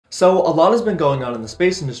So a lot has been going on in the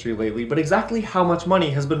space industry lately, but exactly how much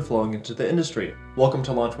money has been flowing into the industry? Welcome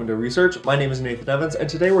to Launch Window Research. My name is Nathan Evans, and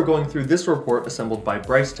today we're going through this report assembled by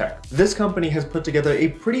Bryce Tech. This company has put together a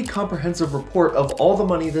pretty comprehensive report of all the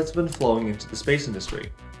money that's been flowing into the space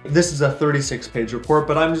industry. This is a 36-page report,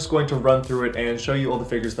 but I'm just going to run through it and show you all the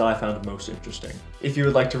figures that I found most interesting. If you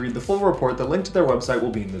would like to read the full report, the link to their website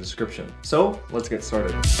will be in the description. So let's get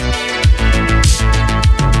started.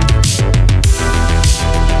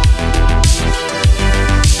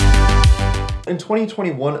 In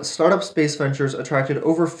 2021, startup space ventures attracted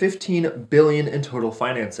over $15 billion in total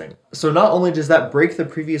financing. So not only does that break the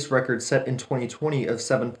previous record set in 2020 of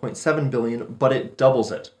 $7.7 billion, but it doubles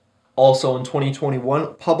it. Also in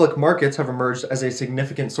 2021, public markets have emerged as a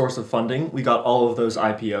significant source of funding. We got all of those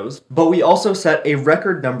IPOs, but we also set a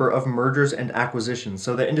record number of mergers and acquisitions,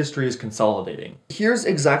 so the industry is consolidating. Here's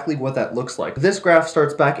exactly what that looks like. This graph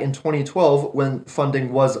starts back in 2012 when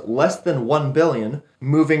funding was less than $1 billion,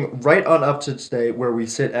 moving right on up to today where we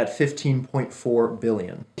sit at $15.4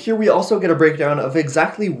 billion. Here we also get a breakdown of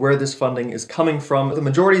exactly where this funding is coming from. The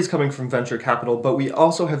majority is coming from venture capital, but we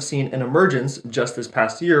also have seen an emergence just this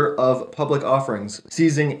past year of public offerings,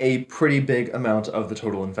 seizing a pretty big amount of the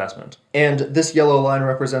total investment. And this yellow line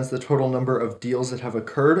represents the total number of deals that have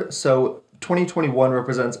occurred. So 2021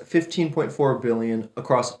 represents $15.4 billion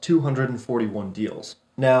across 241 deals.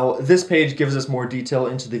 Now, this page gives us more detail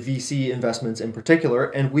into the VC investments in particular,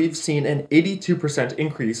 and we've seen an 82%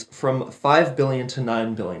 increase from $5 billion to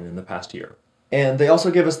 $9 billion in the past year. And they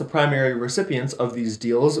also give us the primary recipients of these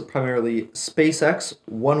deals, primarily SpaceX,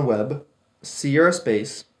 OneWeb, Sierra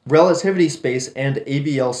Space, Relativity Space, and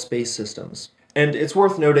ABL Space Systems. And it's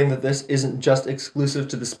worth noting that this isn't just exclusive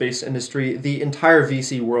to the space industry. The entire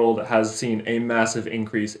VC world has seen a massive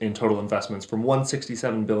increase in total investments from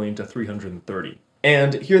 $167 billion to $330.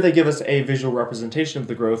 And here they give us a visual representation of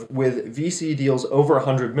the growth, with VC deals over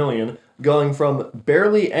 $100 million going from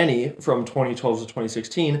barely any from 2012 to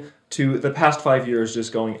 2016 to the past 5 years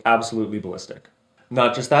just going absolutely ballistic.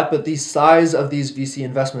 Not just that, but the size of these VC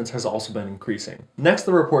investments has also been increasing. Next,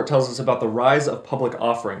 the report tells us about the rise of public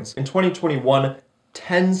offerings. In 2021,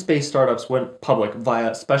 10 space startups went public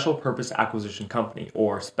via Special Purpose Acquisition Company,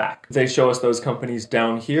 or SPAC. They show us those companies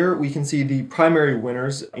down here. We can see the primary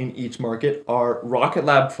winners in each market are Rocket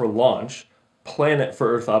Lab for launch, Planet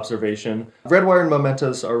for Earth observation, Redwire and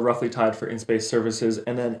Momentus are roughly tied for in-space services,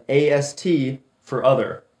 and then AST for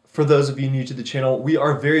other. For those of you new to the channel, we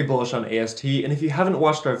are very bullish on AST, and if you haven't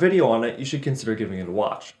watched our video on it, you should consider giving it a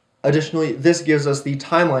watch. Additionally, this gives us the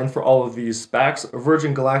timeline for all of these SPACs.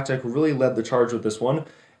 Virgin Galactic really led the charge with this one,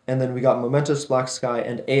 and then we got Momentus, Black Sky,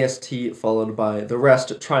 and AST followed by the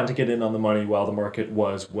rest trying to get in on the money while the market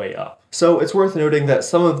was way up. So it's worth noting that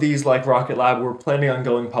some of these, like Rocket Lab, were planning on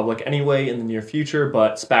going public anyway in the near future,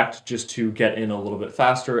 but SPAC'd just to get in a little bit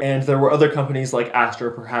faster. And there were other companies like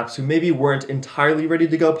Astra, perhaps, who maybe weren't entirely ready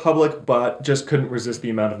to go public, but just couldn't resist the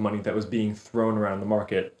amount of money that was being thrown around the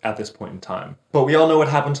market at this point in time. But we all know what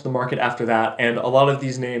happened to the market after that, and a lot of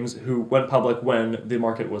these names who went public when the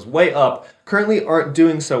market was way up currently aren't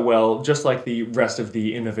doing so well, just like the rest of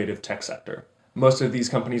the innovative tech sector. Most of these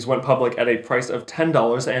companies went public at a price of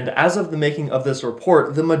 $10, and as of the making of this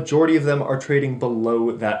report, the majority of them are trading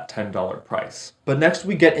below that $10 price. But next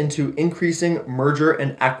we get into increasing merger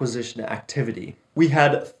and acquisition activity. We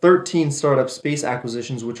had 13 startup space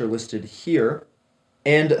acquisitions, which are listed here,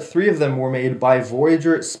 and 3 of them were made by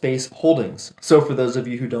Voyager Space Holdings. So for those of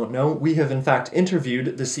you who don't know, we have in fact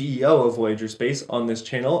interviewed the CEO of Voyager Space on this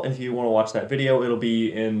channel, and if you want to watch that video, it'll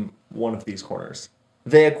be in one of these corners.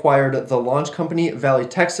 They acquired the launch company Valley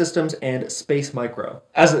Tech Systems and Space Micro.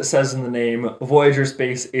 As it says in the name, Voyager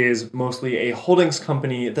Space is mostly a holdings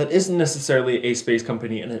company that isn't necessarily a space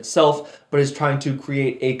company in itself, but is trying to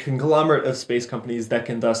create a conglomerate of space companies that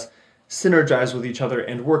can thus synergize with each other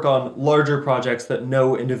and work on larger projects that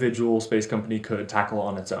no individual space company could tackle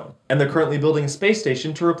on its own. And they're currently building a space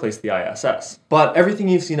station to replace the ISS. But everything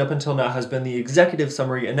you've seen up until now has been the executive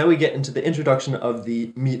summary, and now we get into the introduction of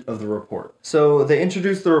the meat of the report. So they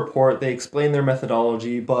introduce the report, they explain their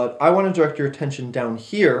methodology, but I want to direct your attention down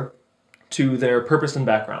here to their purpose and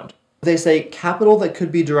background. They say capital that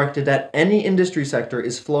could be directed at any industry sector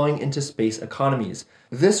is flowing into space economies.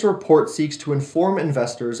 This report seeks to inform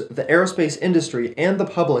investors, the aerospace industry, and the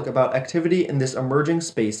public about activity in this emerging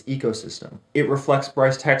space ecosystem. It reflects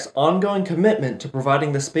Bryce Tech's ongoing commitment to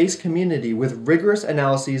providing the space community with rigorous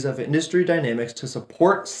analyses of industry dynamics to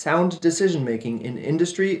support sound decision-making in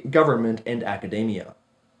industry, government, and academia.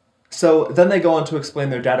 So then they go on to explain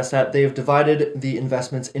their data set. They have divided the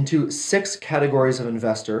investments into 6 categories of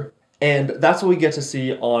investor, And that's what we get to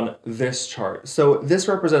see on this chart. So this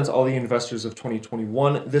represents all the investors of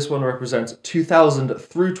 2021. This one represents 2000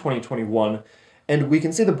 through 2021. And we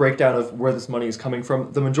can see the breakdown of where this money is coming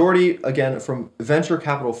from. The majority, again, from venture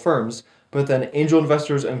capital firms, but then angel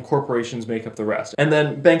investors and corporations make up the rest. And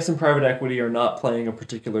then banks and private equity are not playing a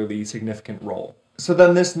particularly significant role. So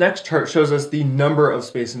then this next chart shows us the number of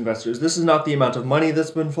space investors. This is not the amount of money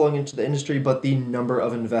that's been flowing into the industry, but the number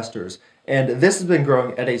of investors. And this has been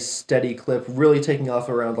growing at a steady clip, really taking off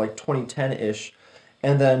around like 2010-ish.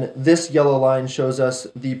 And then this yellow line shows us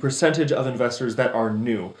the percentage of investors that are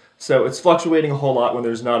new. So it's fluctuating a whole lot when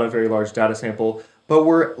there's not a very large data sample, but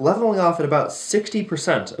we're leveling off at about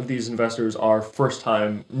 60% of these investors are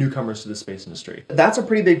first-time newcomers to the space industry. That's a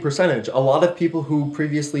pretty big percentage. A lot of people who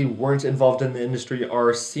previously weren't involved in the industry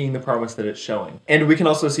are seeing the promise that it's showing. And we can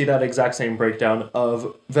also see that exact same breakdown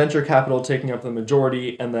of venture capital taking up the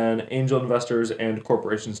majority and then angel investors and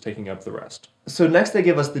corporations taking up the rest. So next they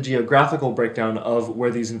give us the geographical breakdown of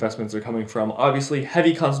where these investments are coming from. Obviously,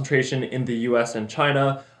 heavy concentration in the US and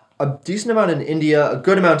China, a decent amount in India, a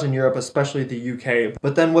good amount in Europe, especially the UK.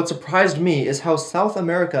 But then what surprised me is how South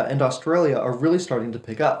America and Australia are really starting to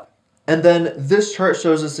pick up. And then this chart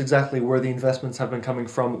shows us exactly where the investments have been coming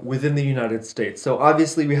from within the United States. So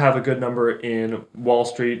obviously we have a good number in Wall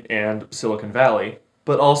Street and Silicon Valley,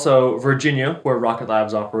 but also Virginia, where Rocket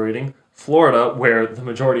Lab's operating, Florida, where the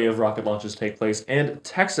majority of rocket launches take place, and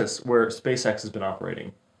Texas, where SpaceX has been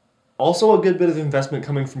operating. Also a good bit of investment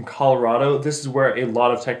coming from Colorado. This is where a lot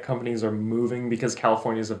of tech companies are moving because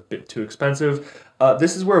California is a bit too expensive.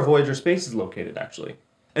 This is where Voyager Space is located, actually.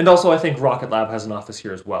 And also I think Rocket Lab has an office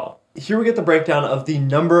here as well. Here we get the breakdown of the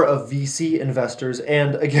number of VC investors,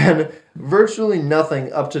 and again, virtually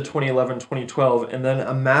nothing up to 2011, 2012, and then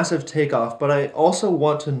a massive takeoff. But I also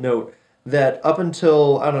want to note that up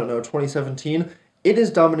until, I don't know, 2017, it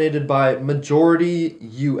is dominated by majority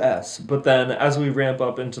US, but then as we ramp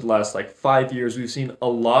up into the last like 5 years, we've seen a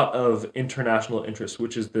lot of international interest,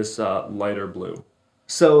 which is this lighter blue.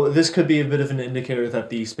 So this could be a bit of an indicator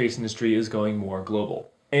that the space industry is going more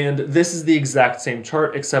global. And this is the exact same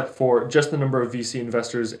chart, except for just the number of VC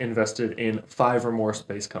investors invested in 5 or more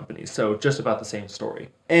space companies. So just about the same story.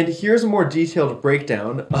 And here's a more detailed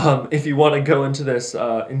breakdown if you want to go into this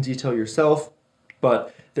in detail yourself.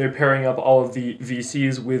 But they're pairing up all of the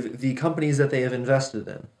VCs with the companies that they have invested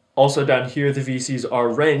in. Also down here, the VCs are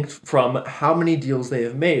ranked from how many deals they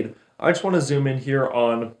have made. I just want to zoom in here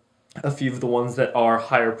on a few of the ones that are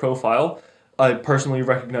higher profile. I personally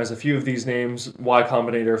recognize a few of these names: Y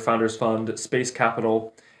Combinator, Founders Fund, Space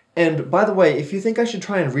Capital. And by the way, if you think I should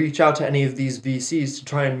try and reach out to any of these VCs to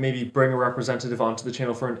try and maybe bring a representative onto the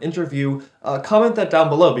channel for an interview, comment that down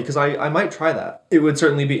below because I might try that. It would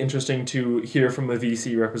certainly be interesting to hear from a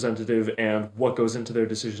VC representative and what goes into their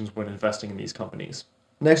decisions when investing in these companies.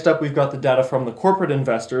 Next up, we've got the data from the corporate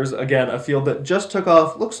investors. Again, a field that just took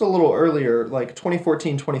off, looks a little earlier, like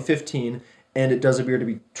 2014, 2015, and it does appear to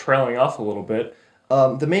be trailing off a little bit.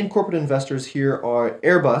 The main corporate investors here are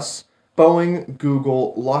Airbus, Boeing,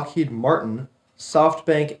 Google, Lockheed Martin,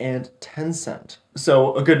 SoftBank, and Tencent.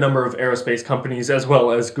 So a good number of aerospace companies, as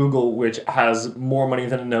well as Google, which has more money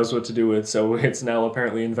than it knows what to do with, so it's now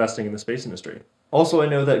apparently investing in the space industry. Also, I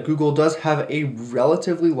know that Google does have a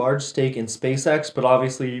relatively large stake in SpaceX, but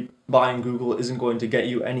obviously buying Google isn't going to get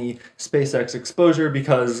you any SpaceX exposure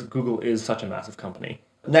because Google is such a massive company.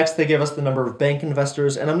 Next, they give us the number of bank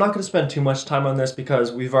investors, and I'm not going to spend too much time on this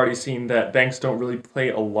because we've already seen that banks don't really play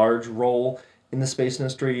a large role in the space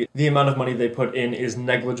industry. The amount of money they put in is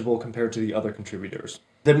negligible compared to the other contributors.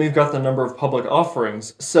 Then we've got the number of public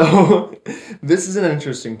offerings. So this is an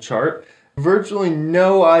interesting chart. Virtually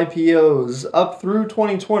no IPOs up through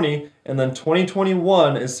 2020, and then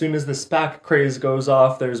 2021, as soon as the SPAC craze goes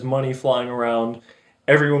off, there's money flying around.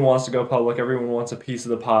 Everyone wants to go public, everyone wants a piece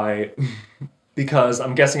of the pie. Because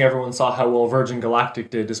I'm guessing everyone saw how well Virgin Galactic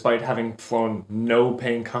did despite having flown no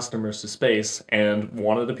paying customers to space and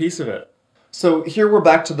wanted a piece of it. So here we're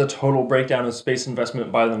back to the total breakdown of space investment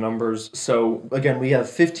by the numbers. So again, we have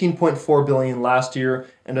 15.4 billion last year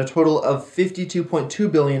and a total of 52.2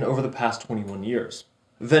 billion over the past 21 years.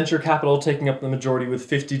 Venture capital taking up the majority with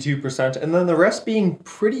 52%, and then the rest being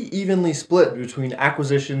pretty evenly split between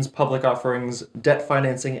acquisitions, public offerings, debt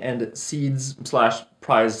financing, and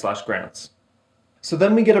seeds/prize/grants. So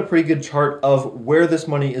then we get a pretty good chart of where this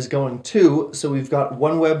money is going to. So we've got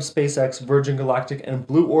OneWeb, SpaceX, Virgin Galactic, and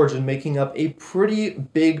Blue Origin making up a pretty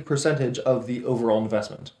big percentage of the overall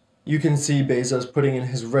investment. You can see Bezos putting in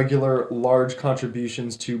his regular large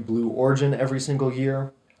contributions to Blue Origin every single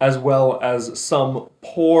year, as well as some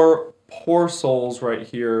poor souls right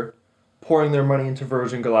here pouring their money into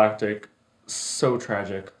Virgin Galactic. So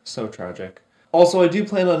tragic, so tragic. Also, I do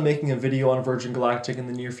plan on making a video on Virgin Galactic in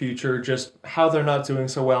the near future, just how they're not doing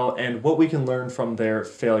so well and what we can learn from their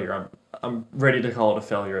failure. I'm ready to call it a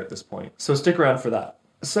failure at this point, so stick around for that.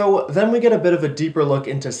 So then we get a bit of a deeper look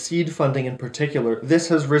into seed funding in particular. This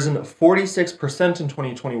has risen 46% in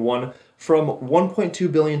 2021 from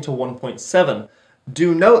 1.2 billion to 1.7.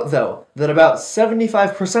 Do note though that about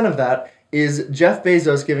 75% of that is Jeff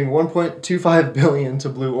Bezos giving 1.25 billion to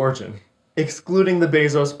Blue Origin. Excluding the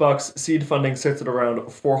Bezos bucks, seed funding sits at around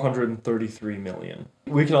 433 million.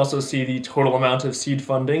 We can also see the total amount of seed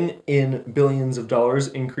funding in billions of dollars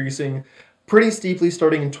increasing pretty steeply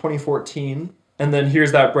starting in 2014. And then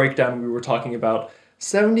here's that breakdown we were talking about.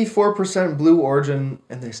 74% Blue Origin,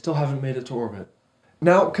 and they still haven't made it to orbit.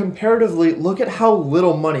 Now, comparatively, look at how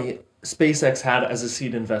little money SpaceX had as a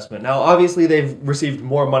seed investment. Now, obviously, they've received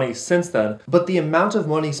more money since then, but the amount of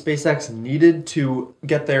money SpaceX needed to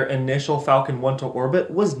get their initial Falcon 1 to orbit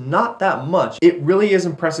was not that much. It really is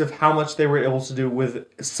impressive how much they were able to do with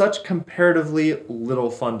such comparatively little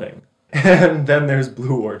funding. And then there's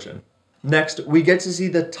Blue Origin. Next, we get to see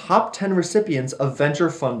the top 10 recipients of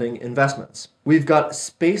venture funding investments. We've got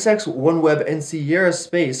SpaceX, OneWeb, and Sierra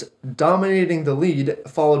Space dominating the lead,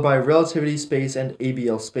 followed by Relativity Space and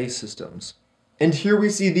ABL Space Systems. And here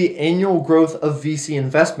we see the annual growth of VC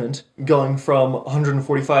investment going from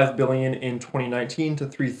 145 billion in 2019 to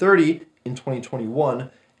 330 in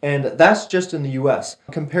 2021, and that's just in the US.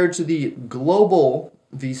 Compared to the global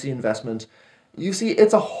VC investment, you see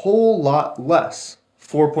it's a whole lot less.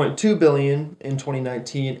 4.2 billion in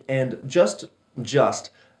 2019 and just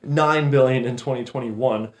 9 billion in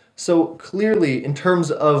 2021. So clearly, in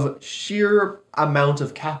terms of sheer amount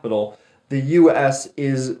of capital, the US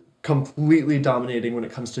is completely dominating when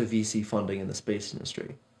it comes to VC funding in the space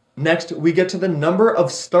industry. Next, we get to the number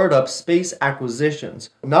of startup space acquisitions.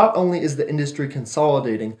 Not only is the industry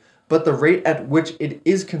consolidating, but the rate at which it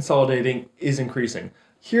is consolidating is increasing.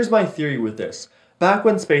 Here's my theory with this. Back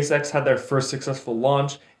when SpaceX had their first successful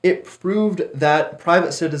launch, it proved that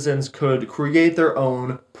private citizens could create their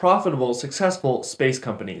own profitable, successful space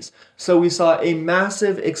companies. So we saw a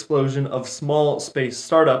massive explosion of small space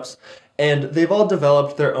startups, and they've all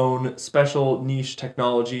developed their own special niche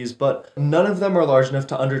technologies, but none of them are large enough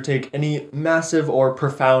to undertake any massive or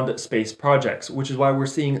profound space projects, which is why we're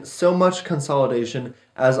seeing so much consolidation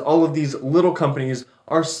as all of these little companies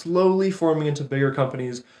are slowly forming into bigger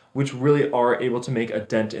companies which really are able to make a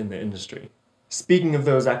dent in the industry. Speaking of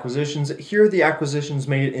those acquisitions, here are the acquisitions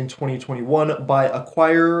made in 2021 by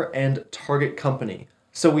acquirer and target company.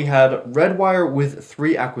 So we had Redwire with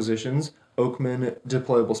 3 acquisitions, Oakman,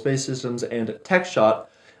 Deployable Space Systems, and TechShot,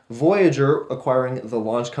 Voyager acquiring the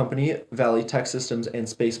launch company, Valley Tech Systems and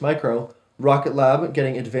Space Micro, Rocket Lab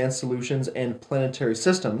getting Advanced Solutions and Planetary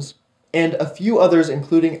Systems, and a few others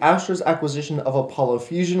including Astra's acquisition of Apollo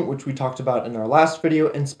Fusion, which we talked about in our last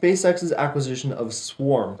video, and SpaceX's acquisition of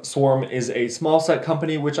Swarm. Swarm is a small set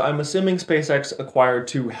company which I'm assuming SpaceX acquired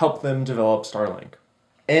to help them develop Starlink.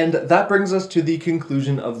 And that brings us to the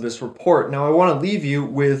conclusion of this report. Now I want to leave you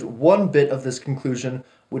with one bit of this conclusion,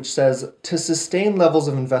 which says, to sustain levels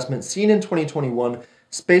of investment seen in 2021,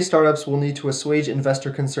 space startups will need to assuage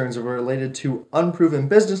investor concerns related to unproven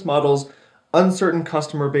business models, uncertain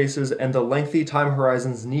customer bases, and the lengthy time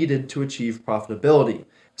horizons needed to achieve profitability.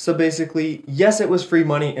 So basically, yes, it was free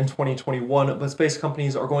money in 2021, but space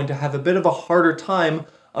companies are going to have a bit of a harder time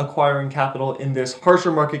acquiring capital in this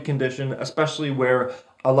harsher market condition, especially where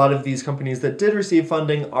a lot of these companies that did receive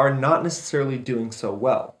funding are not necessarily doing so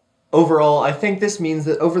well. Overall, I think this means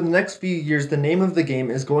that over the next few years, the name of the game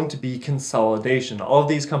is going to be consolidation. All of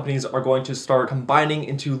these companies are going to start combining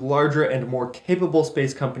into larger and more capable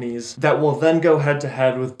space companies that will then go head to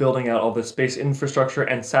head with building out all the space infrastructure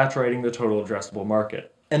and saturating the total addressable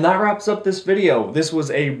market. And that wraps up this video. This was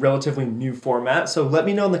a relatively new format, so let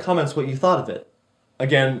me know in the comments what you thought of it.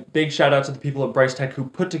 Again, big shout out to the people at Bryce Tech who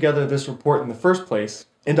put together this report in the first place,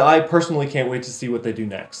 and I personally can't wait to see what they do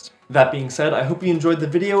next. That being said, I hope you enjoyed the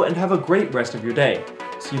video and have a great rest of your day.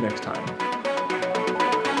 See you next time.